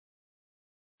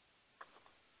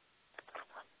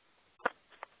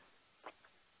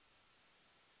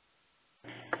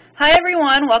Hi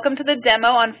everyone, welcome to the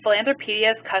demo on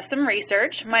Philanthropedia's custom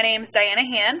research. My name is Diana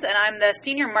Hands and I'm the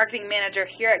Senior Marketing Manager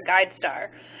here at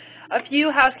GuideStar. A few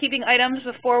housekeeping items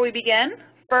before we begin.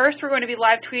 First, we're going to be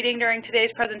live tweeting during today's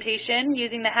presentation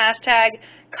using the hashtag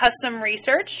custom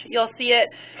research. You'll see it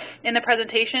in the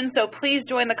presentation, so please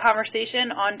join the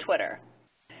conversation on Twitter.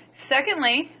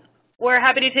 Secondly, we're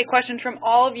happy to take questions from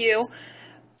all of you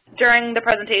during the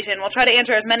presentation. We'll try to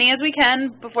answer as many as we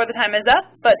can before the time is up,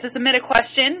 but to submit a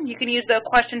question, you can use the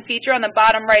question feature on the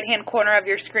bottom right-hand corner of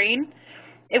your screen.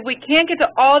 If we can't get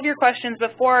to all of your questions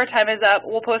before our time is up,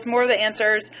 we'll post more of the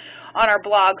answers on our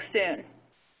blog soon.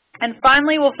 And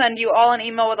finally, we'll send you all an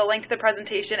email with a link to the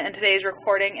presentation and today's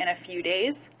recording in a few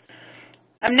days.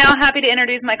 I'm now happy to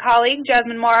introduce my colleague,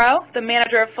 Jasmine Marrow, the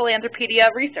Manager of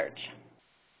Philanthropedia Research.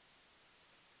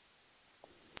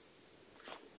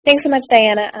 Thanks so much,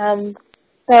 Diana.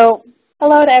 So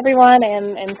hello to everyone,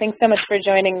 and thanks so much for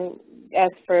joining us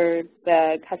for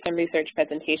the custom research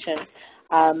presentation.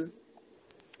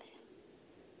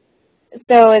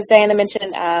 So as Diana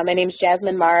mentioned, my name is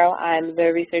Jasmine Marrow. I'm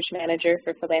the Research Manager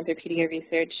for Philanthropedia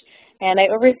Research, and I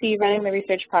oversee running the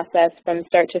research process from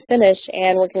start to finish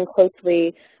and working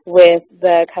closely with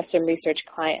the custom research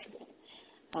clients.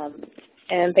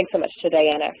 And thanks so much to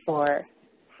Diana for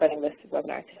running this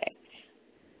webinar today.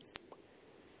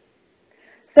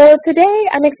 So today,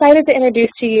 I'm excited to introduce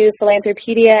to you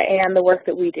Philanthropedia and the work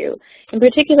that we do. In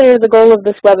particular, the goal of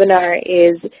this webinar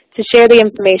is to share the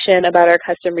information about our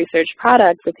custom research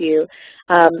products with you.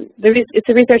 It's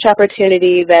a research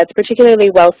opportunity that's particularly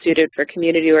well-suited for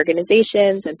community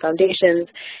organizations and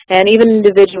foundations, and even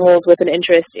individuals with an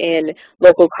interest in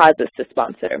local causes to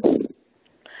sponsor.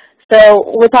 So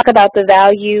we'll talk about the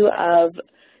value of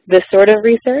this sort of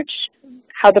research,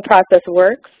 how the process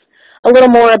works, a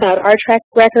little more about our track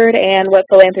record and what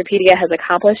Philanthropedia has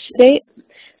accomplished to date,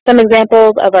 some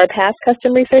examples of our past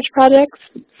custom research projects,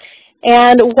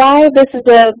 and why this is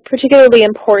a particularly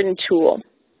important tool.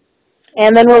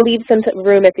 And then we'll leave some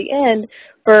room at the end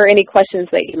for any questions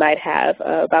that you might have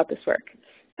about this work.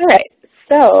 All right,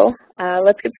 so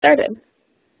let's get started.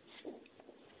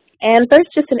 And first,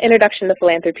 just an introduction to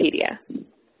Philanthropedia.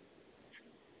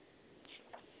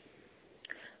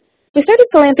 We started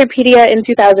Philanthropedia in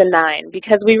 2009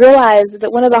 because we realized that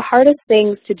one of the hardest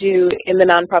things to do in the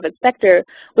nonprofit sector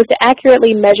was to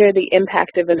accurately measure the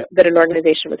impact that an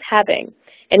organization was having.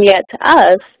 And yet, to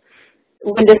us,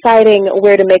 when deciding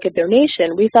where to make a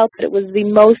donation, we felt that it was the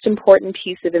most important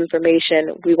piece of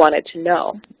information we wanted to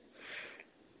know.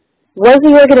 Was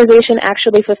the organization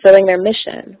actually fulfilling their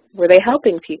mission? Were they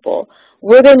helping people?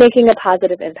 Were they making a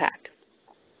positive impact?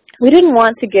 We didn't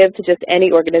want to give to just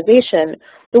any organization.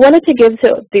 We wanted to give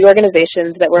to the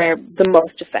organizations that were the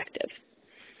most effective.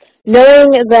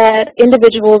 Knowing that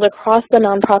individuals across the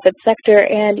nonprofit sector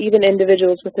and even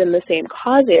individuals within the same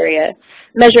cause area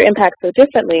measure impact so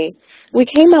differently, we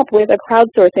came up with a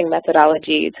crowdsourcing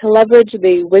methodology to leverage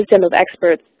the wisdom of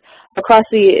experts across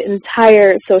the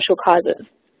entire social causes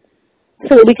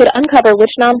so that we could uncover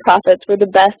which nonprofits were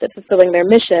the best at fulfilling their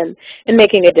mission and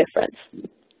making a difference.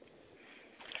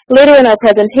 Later in our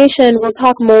presentation, we'll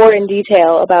talk more in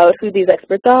detail about who these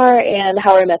experts are and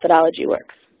how our methodology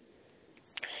works.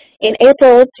 In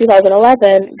April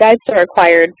 2011, GuideStar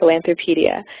acquired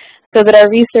Philanthropedia so that our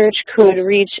research could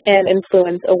reach and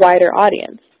influence a wider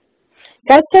audience.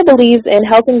 GuideStar believes in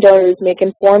helping donors make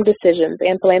informed decisions,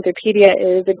 and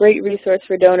Philanthropedia is a great resource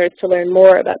for donors to learn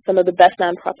more about some of the best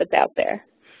nonprofits out there.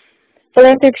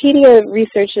 Philanthropedia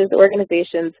researches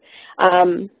organizations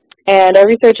and our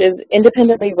research is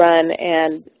independently run,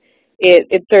 and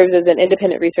it serves as an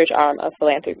independent research arm of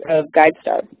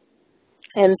GuideStar.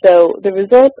 And so the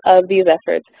results of these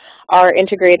efforts are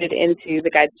integrated into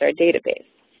the GuideStar database.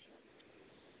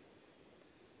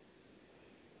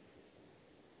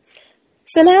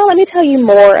 So now let me tell you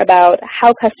more about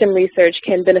how custom research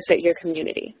can benefit your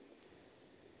community.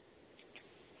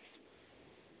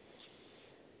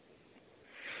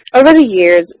 Over the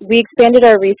years, we expanded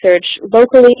our research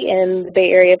locally in the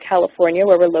Bay Area of California,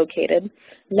 where we're located,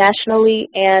 nationally,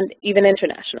 and even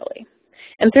internationally.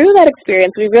 And through that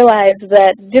experience, we realized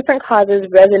that different causes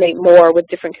resonate more with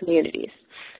different communities.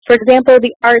 For example,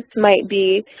 the arts might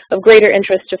be of greater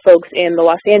interest to folks in the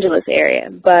Los Angeles area,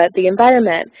 but the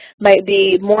environment might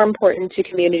be more important to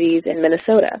communities in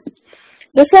Minnesota.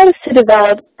 This led us to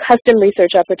develop custom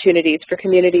research opportunities for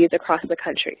communities across the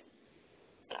country.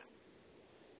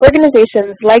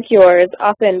 Organizations like yours,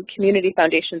 often community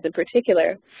foundations in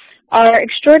particular, are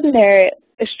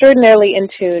extraordinarily in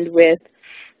tune with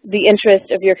the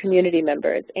interest of your community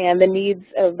members and the needs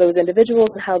of those individuals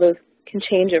and how those can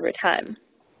change over time.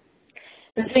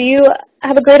 And so you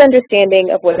have a great understanding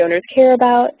of what donors care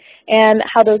about and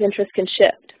how those interests can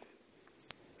shift.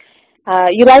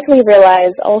 You likely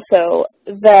realize also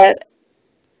that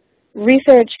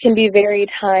research can be very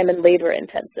time and labor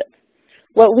intensive.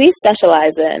 What we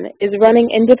specialize in is running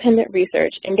independent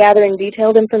research and gathering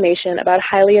detailed information about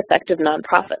highly effective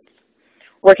nonprofits.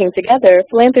 Working together,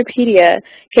 Philanthropedia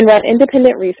can run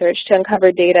independent research to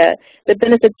uncover data that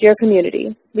benefits your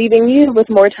community, leaving you with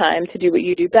more time to do what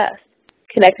you do best,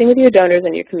 connecting with your donors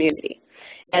and your community,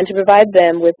 and to provide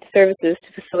them with services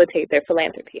to facilitate their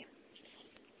philanthropy.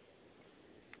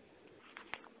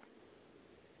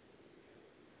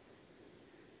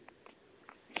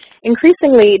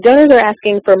 Increasingly, donors are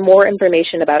asking for more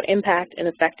information about impact and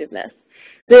effectiveness.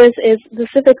 This is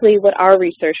specifically what our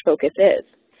research focus is.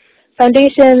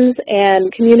 Foundations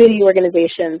and community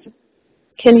organizations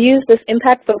can use this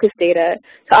impact-focused data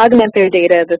to augment their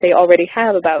data that they already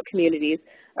have about communities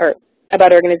or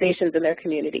about organizations in their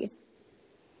community.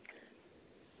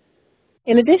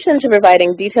 In addition to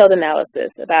providing detailed analysis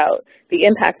about the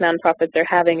impact nonprofits are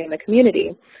having in the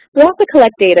community, we also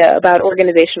collect data about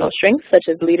organizational strengths such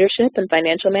as leadership and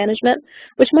financial management,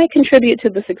 which might contribute to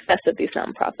the success of these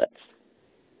nonprofits.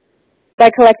 By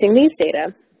collecting these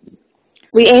data,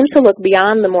 we aim to look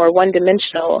beyond the more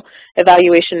one-dimensional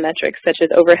evaluation metrics such as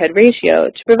overhead ratio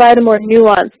to provide a more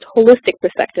nuanced, holistic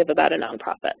perspective about a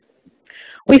nonprofit.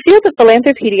 We feel that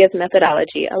Philanthropedia's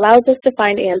methodology allows us to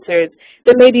find answers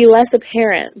that may be less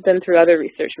apparent than through other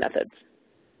research methods.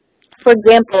 For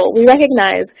example, we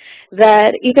recognize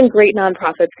that even great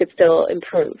nonprofits could still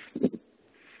improve.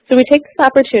 So we take this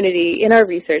opportunity in our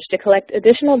research to collect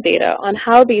additional data on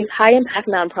how these high-impact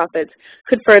nonprofits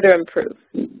could further improve.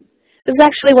 This is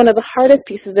actually one of the hardest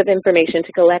pieces of information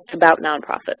to collect about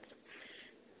nonprofits.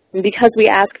 And because we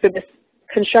ask for this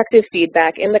constructive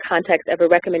feedback in the context of a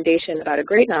recommendation about a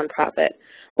great nonprofit,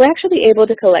 we're actually able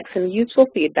to collect some useful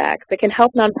feedback that can help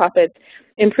nonprofits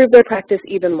improve their practice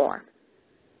even more.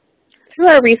 Through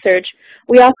our research,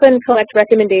 we often collect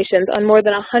recommendations on more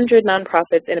than 100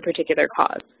 nonprofits in a particular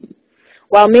cause.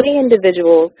 While many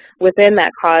individuals within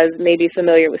that cause may be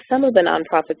familiar with some of the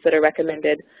nonprofits that are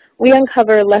recommended, we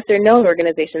uncover lesser-known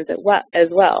organizations as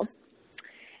well.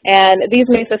 And these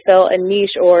may fulfill a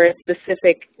niche or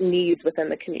specific needs within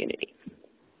the community.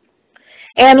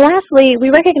 And lastly,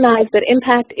 we recognize that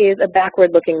impact is a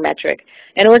backward-looking metric,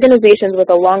 and organizations with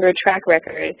a longer track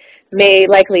record may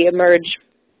likely emerge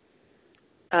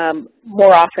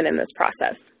more often in this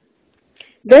process.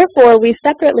 Therefore, we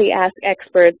separately ask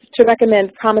experts to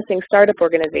recommend promising startup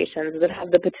organizations that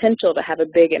have the potential to have a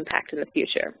big impact in the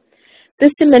future.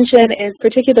 This dimension is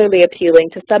particularly appealing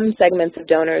to some segments of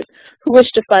donors who wish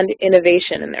to fund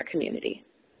innovation in their community.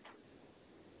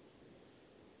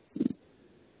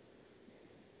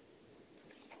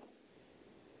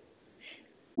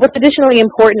 What's additionally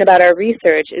important about our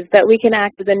research is that we can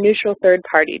act as a neutral third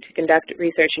party to conduct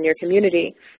research in your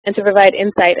community and to provide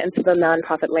insight into the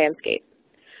nonprofit landscape.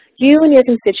 You and your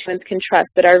constituents can trust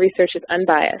that our research is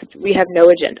unbiased. We have no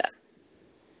agenda.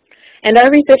 And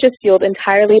our research is fueled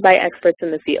entirely by experts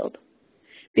in the field.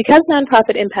 Because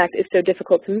nonprofit impact is so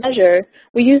difficult to measure,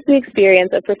 we use the experience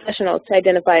of professionals to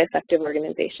identify effective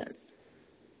organizations.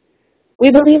 We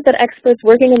believe that experts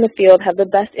working in the field have the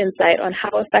best insight on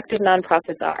how effective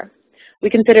nonprofits are.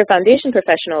 We consider foundation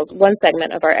professionals one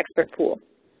segment of our expert pool.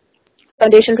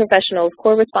 Foundation professionals'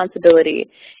 core responsibility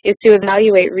is to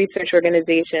evaluate research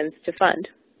organizations to fund.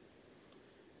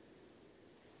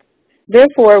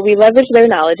 Therefore, we leverage their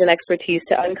knowledge and expertise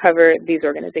to uncover these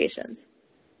organizations.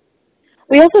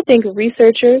 We also think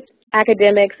researchers,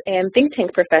 academics, and think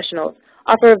tank professionals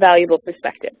offer a valuable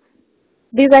perspective.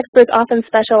 These experts often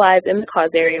specialize in the cause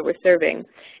area we're serving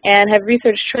and have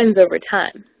researched trends over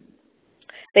time.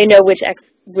 They know which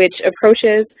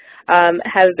approaches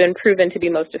have been proven to be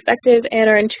most effective and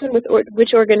are in tune with which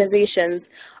organizations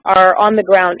are on the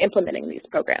ground implementing these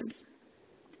programs.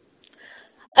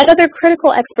 Another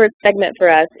critical expert segment for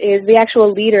us is the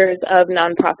actual leaders of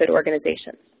nonprofit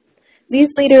organizations. These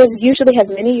leaders usually have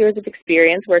many years of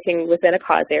experience working within a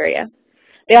cause area.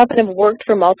 They often have worked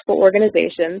for multiple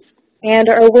organizations and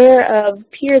are aware of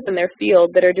peers in their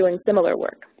field that are doing similar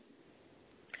work.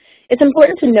 It's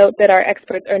important to note that our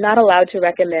experts are not allowed to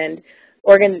recommend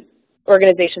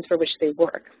organizations for which they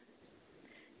work.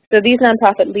 So these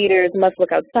nonprofit leaders must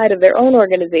look outside of their own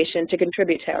organization to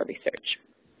contribute to our research.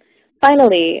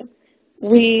 Finally,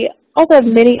 we also have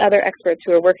many other experts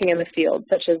who are working in the field,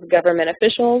 such as government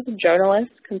officials,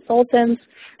 journalists, consultants,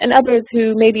 and others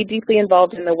who may be deeply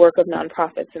involved in the work of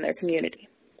nonprofits in their community.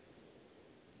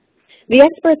 The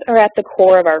experts are at the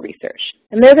core of our research,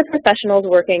 and they're the professionals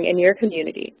working in your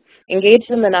community, engaged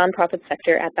in the nonprofit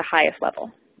sector at the highest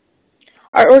level.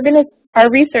 Our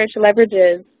research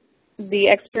leverages the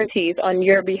expertise on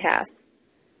your behalf,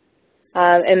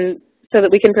 and so that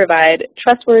we can provide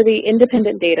trustworthy,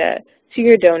 independent data to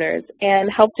your donors and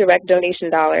help direct donation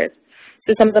dollars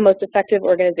to some of the most effective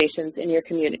organizations in your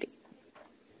community.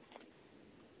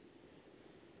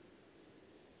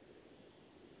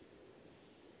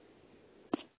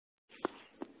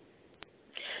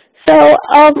 So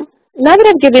now that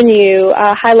I've given you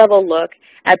a high-level look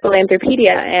at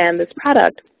Philanthropedia and this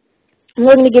product, I'm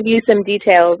going to give you some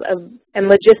details and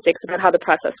logistics about how the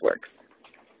process works.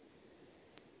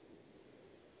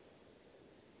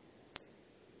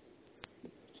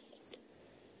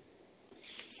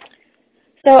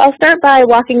 So I'll start by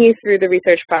walking you through the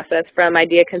research process from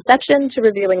idea conception to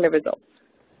revealing the results.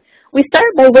 We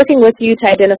start by working with you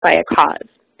to identify a cause.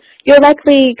 You'll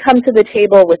likely come to the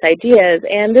table with ideas,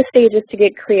 and this stage is to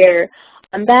get clear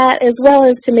on that, as well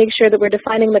as to make sure that we're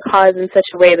defining the cause in such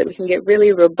a way that we can get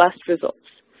really robust results.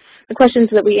 The questions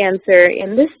that we answer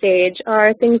in this stage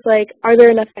are things like, are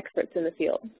there enough experts in the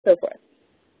field, so forth.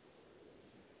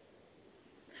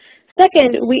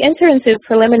 Second, we enter into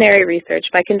preliminary research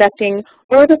by conducting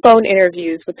over-the-phone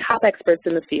interviews with top experts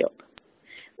in the field.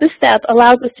 This step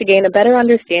allows us to gain a better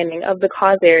understanding of the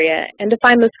cause area and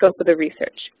define the scope of the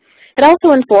research. It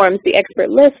also informs the expert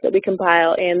list that we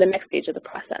compile in the next stage of the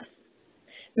process.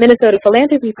 Minnesota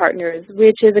Philanthropy Partners,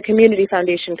 which is a community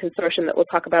foundation consortium that we'll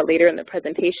talk about later in the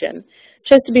presentation,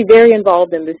 chose to be very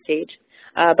involved in this stage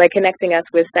by connecting us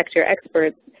with sector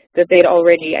experts that they'd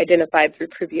already identified through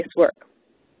previous work.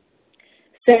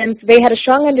 Since they had a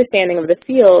strong understanding of the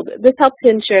field, this helped to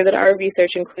ensure that our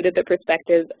research included the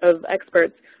perspectives of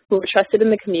experts who were trusted in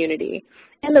the community,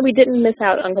 and that we didn't miss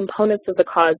out on components of the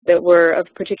cause that were of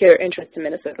particular interest to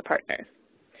Minnesota partners.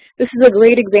 This is a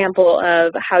great example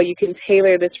of how you can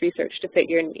tailor this research to fit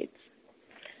your needs.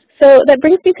 So that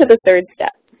brings me to the third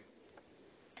step,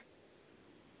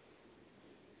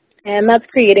 and that's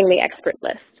creating the expert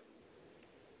list.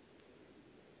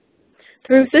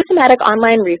 Through systematic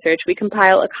online research, we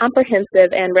compile a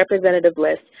comprehensive and representative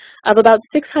list of about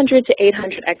 600 to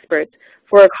 800 experts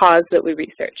for a cause that we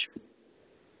research.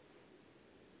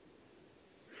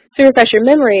 To refresh your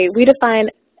memory, we define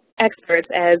experts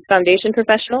as foundation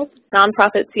professionals,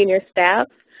 nonprofit senior staff,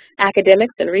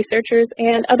 academics and researchers,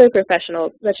 and other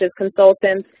professionals such as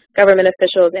consultants, government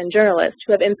officials, and journalists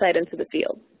who have insight into the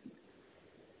field.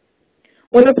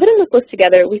 When we're putting this list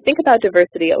together, we think about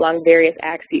diversity along various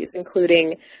axes,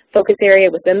 including focus area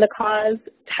within the cause,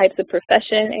 types of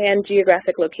profession, and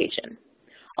geographic location.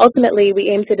 Ultimately, we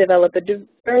aim to develop a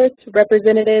diverse,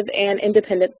 representative, and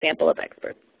independent sample of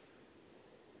experts.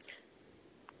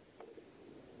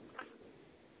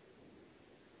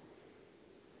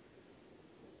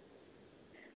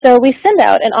 So we send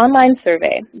out an online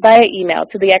survey via email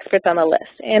to the experts on the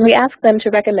list, and we ask them to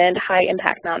recommend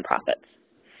high-impact nonprofits.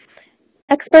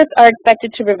 Experts are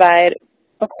expected to provide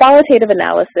a qualitative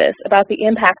analysis about the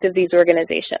impact of these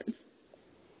organizations,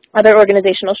 their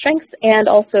organizational strengths, and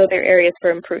also their areas for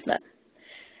improvement.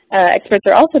 Experts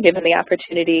are also given the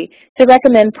opportunity to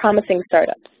recommend promising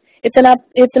startups.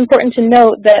 It's important to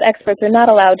note that experts are not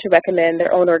allowed to recommend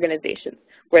their own organizations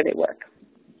where they work.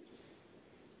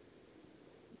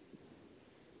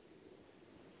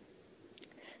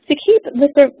 We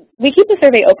keep the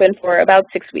survey open for about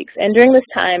 6 weeks, and during this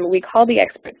time, we call the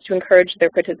experts to encourage their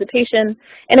participation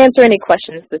and answer any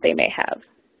questions that they may have.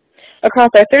 Across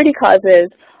our 30 causes,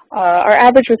 our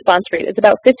average response rate is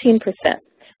about 15%,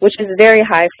 which is very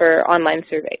high for online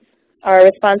surveys. Our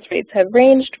response rates have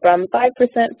ranged from 5%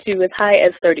 to as high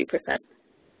as 30%.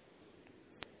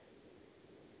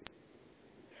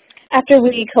 After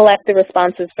we collect the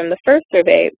responses from the first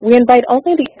survey, we invite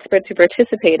only the experts who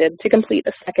participated to complete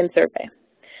a second survey.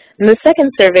 And the second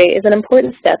survey is an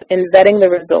important step in vetting the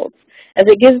results, as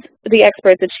it gives the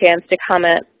experts a chance to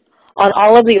comment on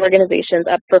all of the organizations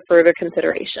up for further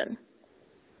consideration.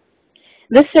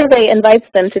 This survey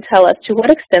invites them to tell us to what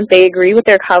extent they agree with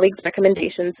their colleagues'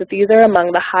 recommendations that these are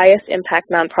among the highest impact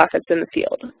nonprofits in the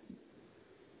field.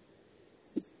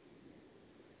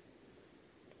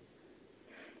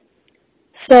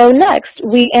 So next,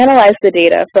 we analyze the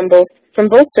data from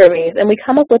both surveys, and we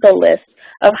come up with a list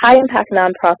of high-impact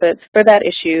nonprofits for that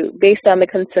issue based on the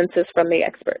consensus from the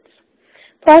experts.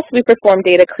 Plus, we perform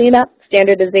data cleanup,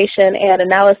 standardization, and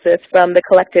analysis from the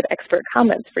collected expert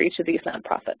comments for each of these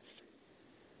nonprofits.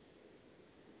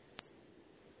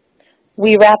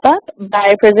 We wrap up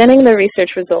by presenting the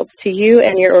research results to you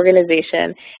and your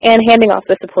organization and handing off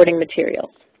the supporting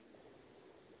materials.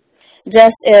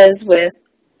 Just as with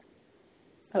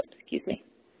excuse me.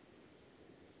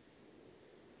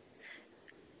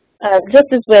 Just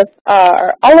as with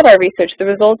all of our research, the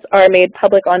results are made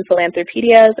public on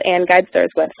Philanthropedia's and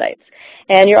GuideStar's websites.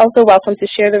 And you're also welcome to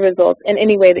share the results in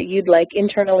any way that you'd like,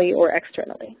 internally or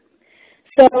externally.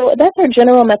 So that's our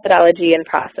general methodology and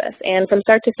process. And from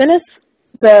start to finish,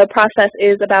 the process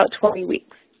is about 20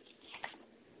 weeks.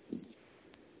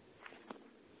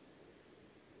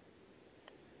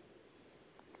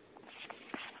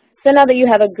 So now that you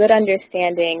have a good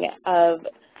understanding of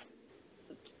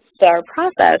our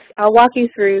process, I'll walk you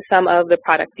through some of the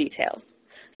product details.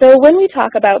 So when we talk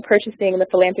about purchasing the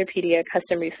Philanthropedia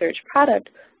custom research product,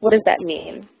 what does that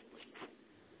mean?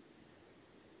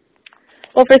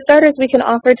 Well, for starters, we can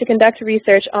offer to conduct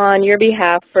research on your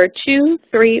behalf for 2,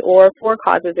 3, or 4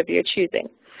 causes of your choosing.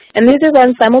 And these are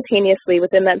run simultaneously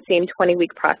within that same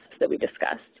 20-week process that we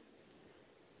discussed.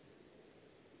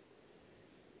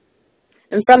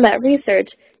 And from that research,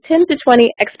 10 to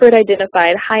 20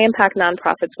 expert-identified high-impact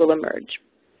nonprofits will emerge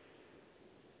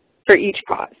for each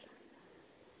cause.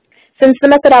 Since the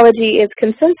methodology is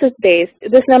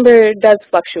consensus-based, this number does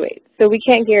fluctuate, so we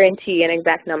can't guarantee an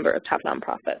exact number of top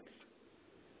nonprofits.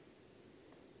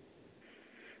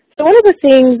 So one of the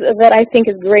things that I think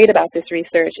is great about this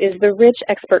research is the rich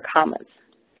expert comments.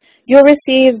 You'll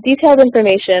receive detailed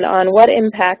information on what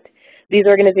impact these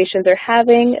organizations are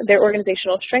having, their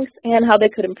organizational strengths, and how they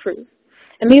could improve.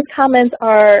 And these comments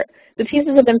are the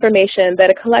pieces of information that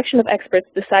a collection of experts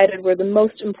decided were the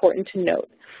most important to note.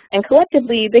 And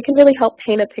collectively, they can really help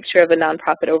paint a picture of a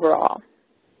nonprofit overall.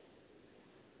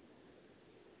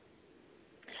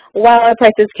 While our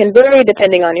prices can vary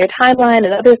depending on your timeline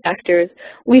and other factors,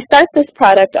 we start this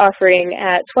product offering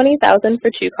at $20,000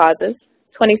 for 2 causes,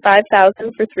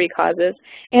 $25,000 for 3 causes,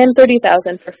 and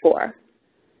 $30,000 for 4.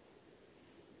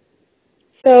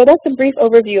 So that's a brief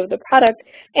overview of the product,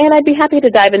 and I'd be happy to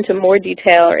dive into more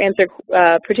detail or answer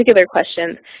particular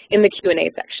questions in the Q&A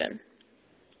section.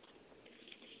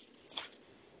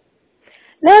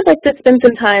 Now I'd like to spend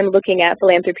some time looking at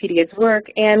Philanthropedia's work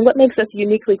and what makes us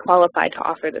uniquely qualified to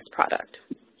offer this product.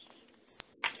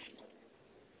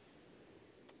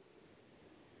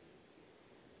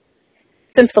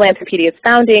 Since Philanthropedia's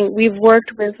founding, we've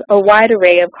worked with a wide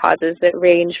array of causes that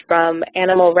range from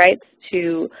animal rights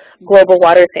to global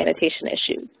water sanitation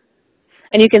issues.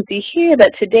 And you can see here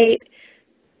that to date,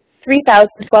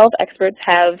 3,012 experts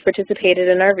have participated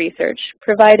in our research,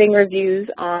 providing reviews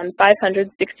on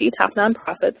 560 top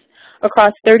nonprofits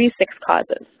across 36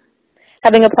 causes.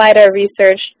 Having applied our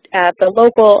research at the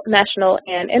local, national,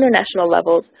 and international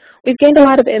levels, we've gained a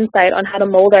lot of insight on how to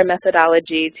mold our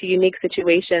methodology to unique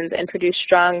situations and produce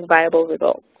strong, viable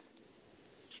results.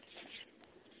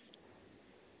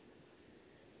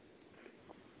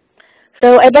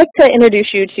 So I'd like to introduce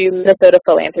you to Minnesota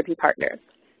Philanthropy Partners,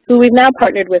 who we've now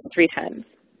partnered with 3 times.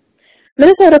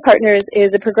 Minnesota Partners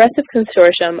is a progressive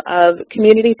consortium of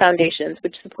community foundations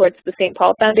which supports the St.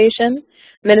 Paul Foundation,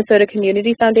 Minnesota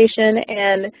Community Foundation,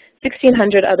 and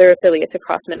 1,600 other affiliates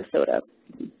across Minnesota.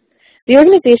 The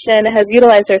organization has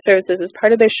utilized our services as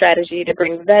part of their strategy to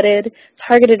bring vetted,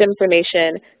 targeted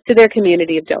information to their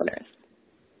community of donors.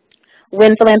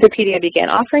 When Philanthropedia began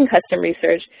offering custom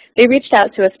research, they reached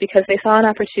out to us because they saw an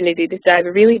opportunity to dive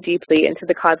really deeply into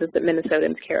the causes that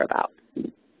Minnesotans care about.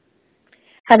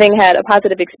 Having had a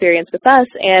positive experience with us,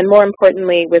 and more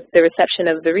importantly with the reception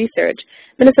of the research,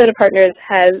 Minnesota Partners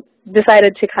has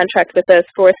decided to contract with us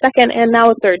for a second and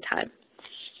now a 3rd time.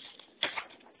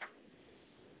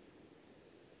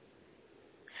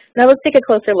 Now let's take a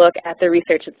closer look at the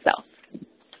research itself.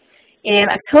 In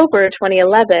October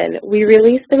 2011, we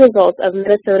released the results of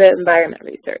Minnesota environment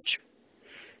research.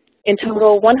 In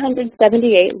total,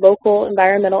 178 local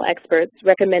environmental experts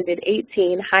recommended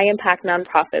 18 high-impact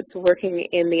nonprofits working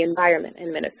in the environment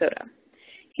in Minnesota.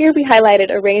 Here we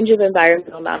highlighted a range of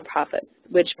environmental nonprofits,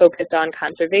 which focused on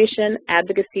conservation,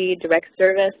 advocacy, direct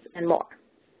service, and more.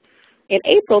 In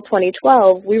April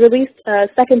 2012, we released a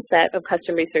 2nd set of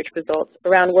custom research results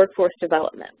around workforce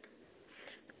development.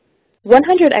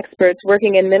 100 experts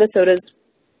working in Minnesota's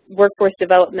workforce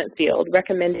development field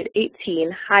recommended 18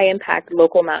 high-impact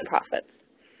local nonprofits.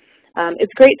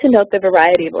 It's great to note the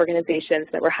variety of organizations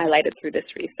that were highlighted through this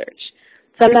research.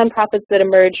 Some nonprofits that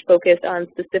emerged focused on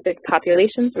specific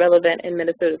populations relevant in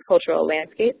Minnesota's cultural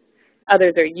landscape.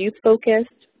 Others are youth-focused,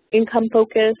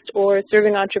 income-focused, or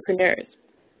serving entrepreneurs.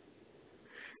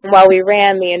 While we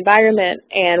ran the environment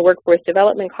and workforce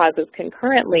development causes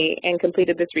concurrently and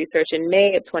completed this research in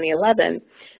May of 2011,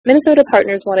 Minnesota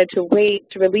Partners wanted to wait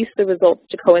to release the results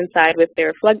to coincide with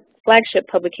their flagship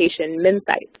publication,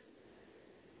 MinSight.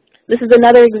 This is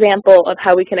another example of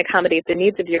how we can accommodate the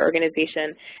needs of your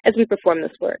organization as we perform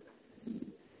this work.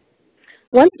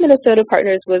 Once Minnesota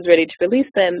Partners was ready to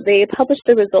release them, they published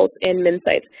the results in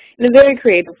MinSights in a very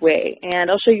creative way,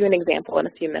 and I'll show you an example in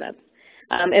a few minutes.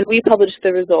 And we published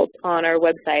the results on our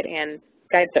website and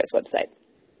GuideStar's website.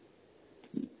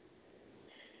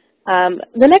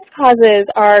 The next causes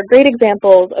are great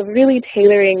examples of really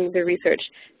tailoring the research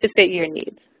to fit your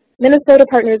needs. Minnesota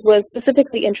Partners was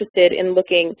specifically interested in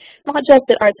looking not just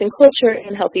at arts and culture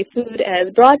and healthy food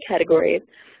as broad categories,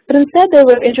 but instead they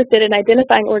were interested in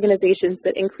identifying organizations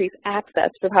that increase access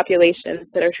for populations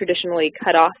that are traditionally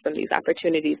cut off from these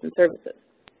opportunities and services.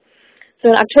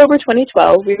 So in October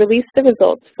 2012, we released the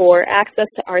results for access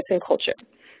to arts and culture.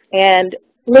 And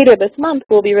later this month,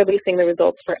 we'll be releasing the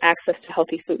results for access to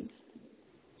healthy foods.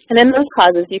 And in those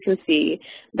causes, you can see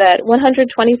that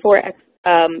 124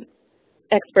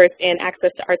 experts in access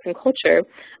to arts and culture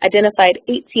identified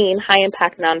 18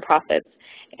 high-impact nonprofits,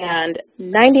 and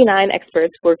 99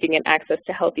 experts working in access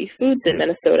to healthy foods in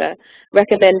Minnesota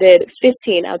recommended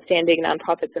 15 outstanding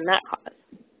nonprofits in that cause.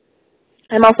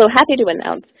 I'm also happy to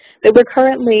announce that we're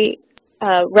currently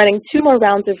running 2 more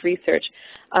rounds of research.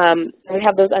 We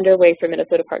have those underway for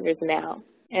Minnesota Partners now.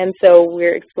 And so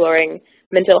we're exploring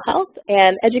mental health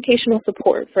and educational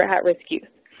support for at-risk youth.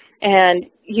 And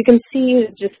you can see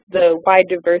just the wide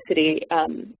diversity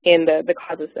in the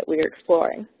causes that we are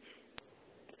exploring.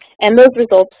 And those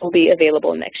results will be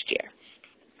available next year.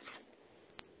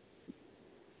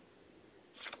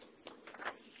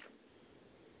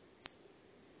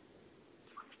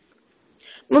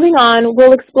 Moving on,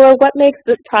 we'll explore what makes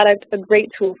this product a great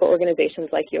tool for organizations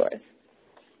like yours.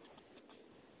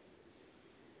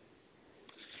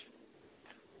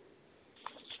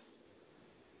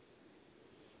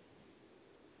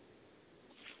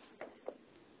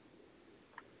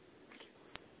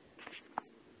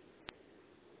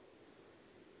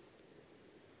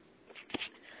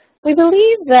 We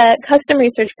believe that custom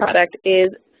research product is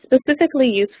specifically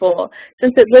useful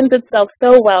since it lends itself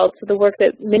so well to the work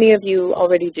that many of you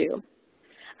already do.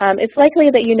 It's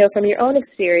likely that you know from your own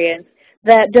experience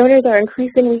that donors are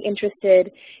increasingly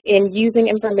interested in using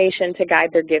information to guide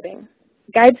their giving.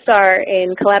 GuideStar,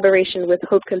 in collaboration with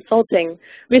Hope Consulting,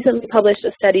 recently published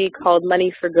a study called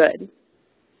Money for Good.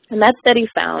 And that study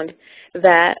found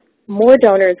that more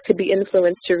donors could be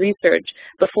influenced to research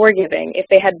before giving if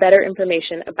they had better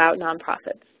information about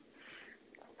nonprofits.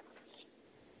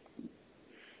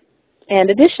 And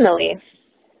additionally,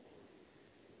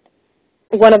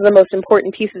 one of the most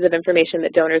important pieces of information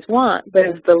that donors want, but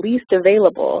is the least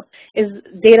available, is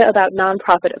data about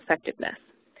nonprofit effectiveness.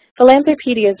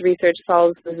 Philanthropedia's research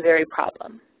solves this very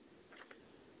problem.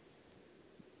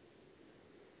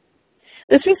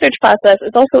 This research process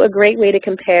is also a great way to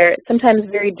compare sometimes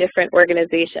very different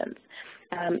organizations.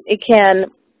 It can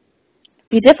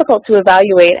be difficult to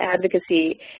evaluate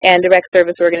advocacy and direct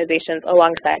service organizations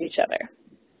alongside each other.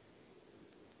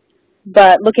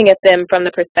 But looking at them from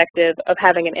the perspective of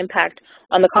having an impact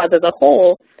on the cause as a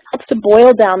whole helps to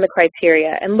boil down the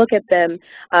criteria and look at them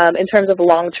in terms of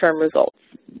long-term results.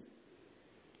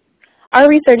 Our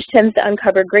research tends to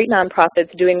uncover great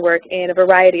nonprofits doing work in a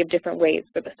variety of different ways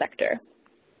for the sector.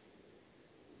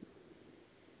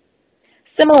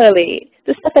 Similarly,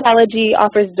 this methodology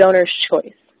offers donors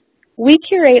choice. We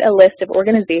curate a list of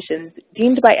organizations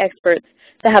deemed by experts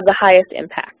to have the highest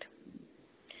impact.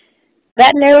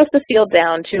 That narrows the field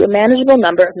down to a manageable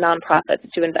number of nonprofits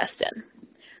to invest in.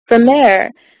 From there,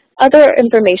 other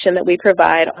information that we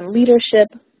provide on leadership,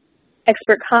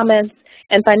 expert comments,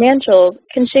 and financials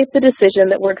can shape the decision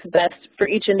that works best for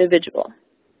each individual.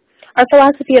 Our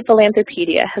philosophy at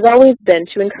Philanthropedia has always been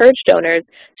to encourage donors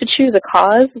to choose a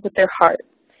cause with their heart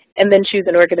and then choose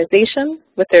an organization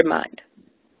with their mind.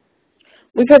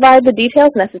 We provide the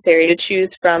details necessary to choose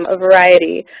from a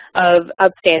variety of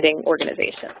outstanding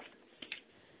organizations.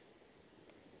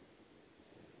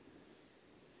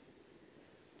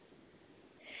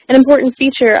 An important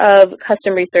feature of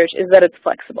custom research is that it's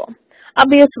flexible.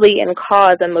 Obviously in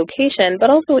cause and location, but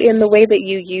also in the way that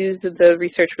you use the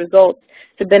research results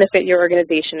to benefit your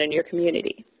organization and your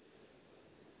community.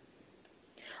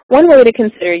 One way to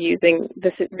consider using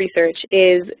this research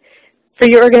is for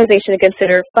your organization to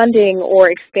consider funding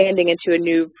or expanding into a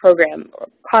new program or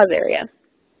cause area.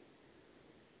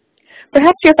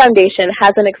 Perhaps your foundation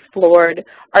hasn't explored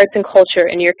arts and culture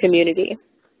in your community,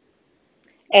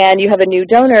 and you have a new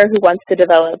donor who wants to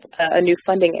develop a new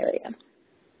funding area.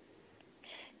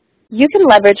 You can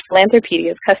leverage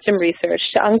Philanthropedia's custom research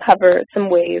to uncover some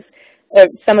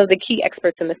of the key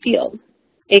experts in the field.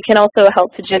 It can also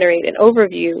help to generate an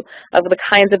overview of the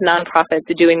kinds of nonprofits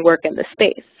doing work in this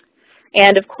space.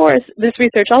 And of course, this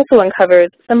research also uncovers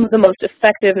some of the most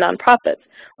effective nonprofits,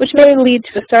 which may lead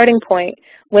to a starting point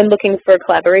when looking for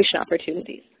collaboration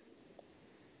opportunities.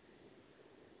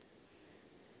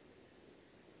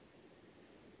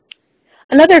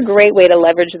 Another great way to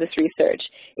leverage this research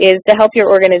is to help your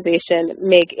organization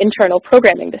make internal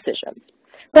programming decisions.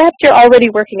 Perhaps you're already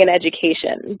working in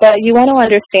education, but you want to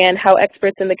understand how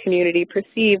experts in the community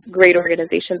perceive great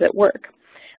organizations at work.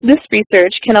 This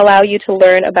research can allow you to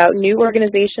learn about new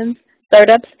organizations,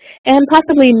 startups, and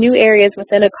possibly new areas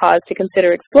within a cause to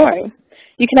consider exploring.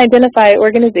 You can identify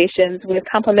organizations with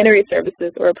complementary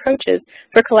services or approaches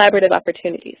for collaborative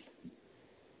opportunities.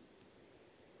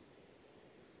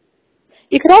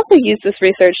 You could also use this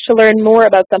research to learn more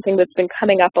about something that's been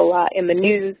coming up a lot in the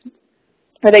news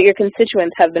or that your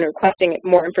constituents have been requesting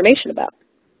more information about.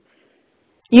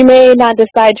 You may not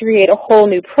decide to create a whole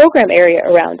new program area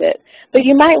around it, but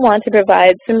you might want to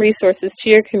provide some resources to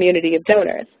your community of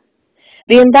donors.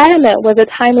 The environment was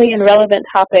a timely and relevant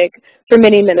topic for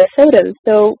many Minnesotans,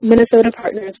 so Minnesota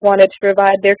partners wanted to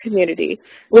provide their community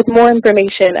with more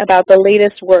information about the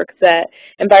latest work that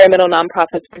environmental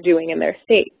nonprofits were doing in their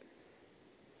state.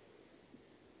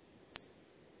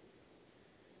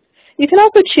 You can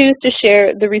also choose to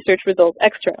share the research results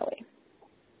externally.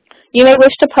 You may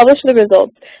wish to publish the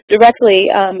results directly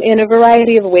in a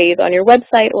variety of ways on your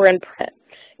website or in print.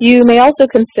 You may also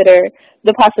consider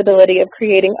the possibility of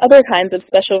creating other kinds of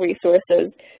special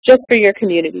resources just for your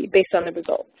community based on the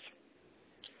results.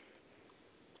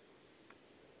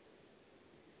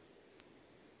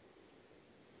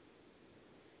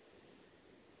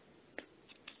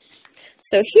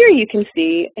 So here you can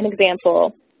see an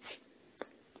example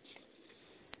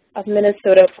of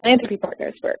Minnesota Philanthropy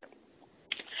Partners' work.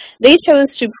 They chose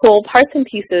to pull parts and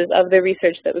pieces of the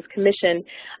research that was commissioned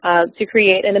to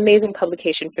create an amazing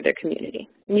publication for their community.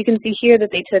 And you can see here that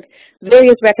they took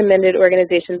various recommended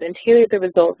organizations and tailored the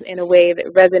results in a way that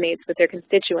resonates with their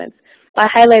constituents by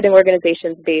highlighting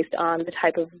organizations based on the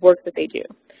type of work that they do.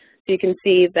 So you can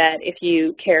see that if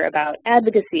you care about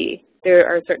advocacy, there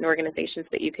are certain organizations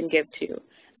that you can give to,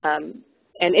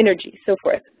 and energy, so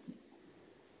forth.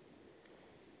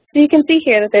 So you can see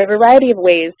here that there are a variety of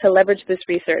ways to leverage this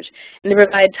research and to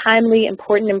provide timely,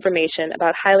 important information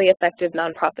about highly effective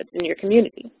nonprofits in your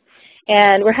community.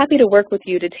 And we're happy to work with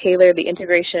you to tailor the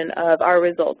integration of our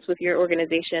results with your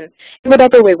organization in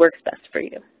whatever way works best for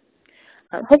you.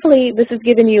 Hopefully this has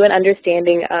given you an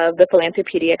understanding of the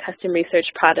Philanthropedia custom research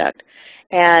product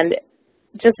and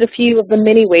just a few of the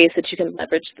many ways that you can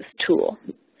leverage this tool.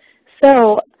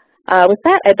 So with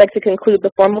that, I'd like to conclude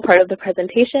the formal part of the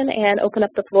presentation and open up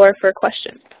the floor for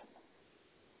questions.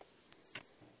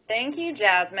 Thank you,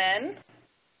 Jasmine.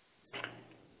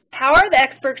 How are the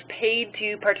experts paid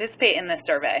to participate in this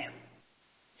survey?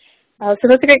 So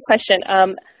that's a great question.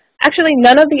 Actually,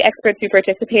 none of the experts who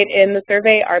participate in the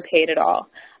survey are paid at all.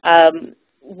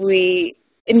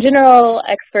 In general,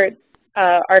 experts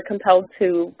are compelled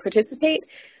to participate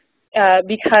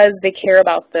because they care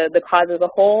about the cause as a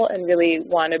whole and really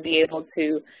want to be able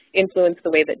to influence the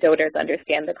way that donors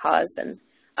understand the cause and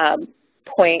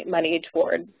point money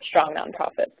toward strong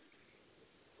nonprofits.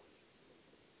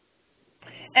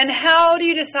 And how do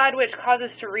you decide which causes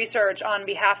to research on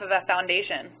behalf of a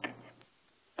foundation?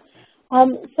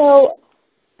 So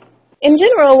in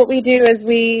general, what we do is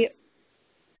we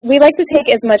like to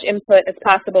take as much input as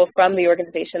possible from the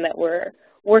organization that we're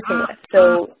working with.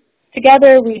 So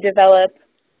together we develop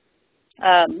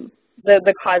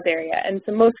the cause area, and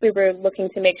so mostly we're looking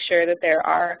to make sure that there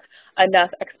are enough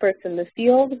experts in the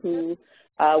field who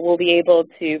will be able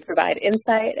to provide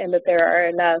insight, and that there are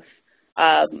enough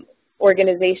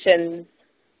organizations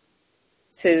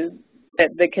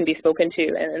that can be spoken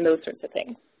to, and those sorts of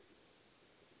things.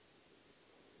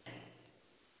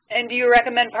 And do you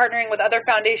recommend partnering with other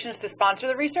foundations to sponsor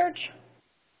the research?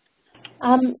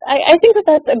 I think that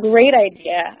that's a great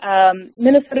idea.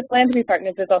 Minnesota Philanthropy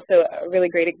Partners is also a really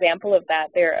great example of that.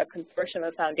 They're a consortium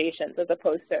of foundations as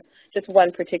opposed to just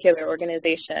one particular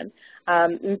organization.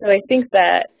 And so I think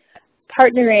that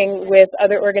partnering with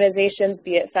other organizations,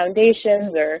 be it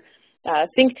foundations or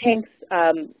think tanks,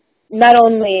 not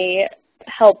only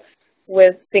helps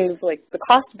with things like the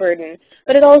cost burden,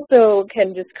 but it also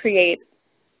can just create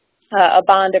a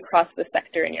bond across the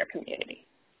sector in your community.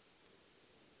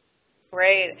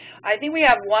 Great. I think we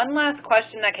have one last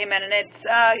question that came in, and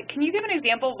it's, can you give an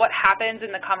example of what happens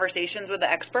in the conversations with the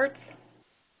experts?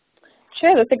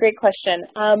 Sure, that's a great question.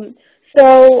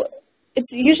 So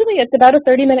it's about a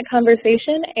 30-minute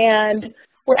conversation, and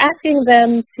we're asking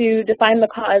them to define the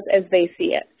cause as they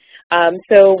see it.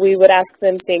 So we would ask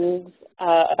them things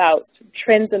about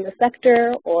trends in the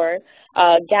sector or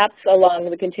gaps along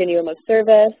the continuum of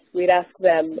service. We'd ask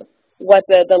them what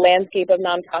the landscape of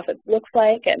nonprofits looks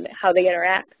like and how they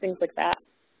interact, things like that.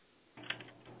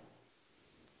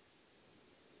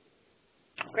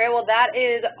 Great. Well, that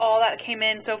is all that came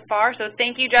in so far. So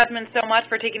thank you, Jasmine, so much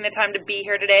for taking the time to be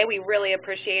here today. We really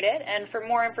appreciate it. And for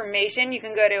more information, you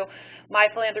can go to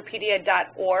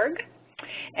myphilanthropedia.org.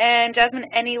 And Jasmine,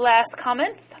 any last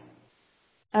comments?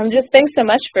 Just thanks so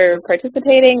much for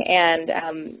participating,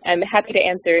 and I'm happy to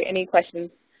answer any questions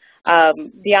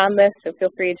beyond this, so feel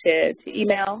free to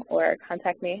email or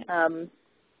contact me.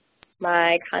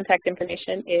 My contact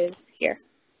information is here.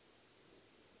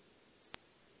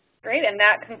 Great, and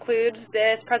that concludes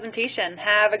this presentation.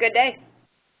 Have a good day.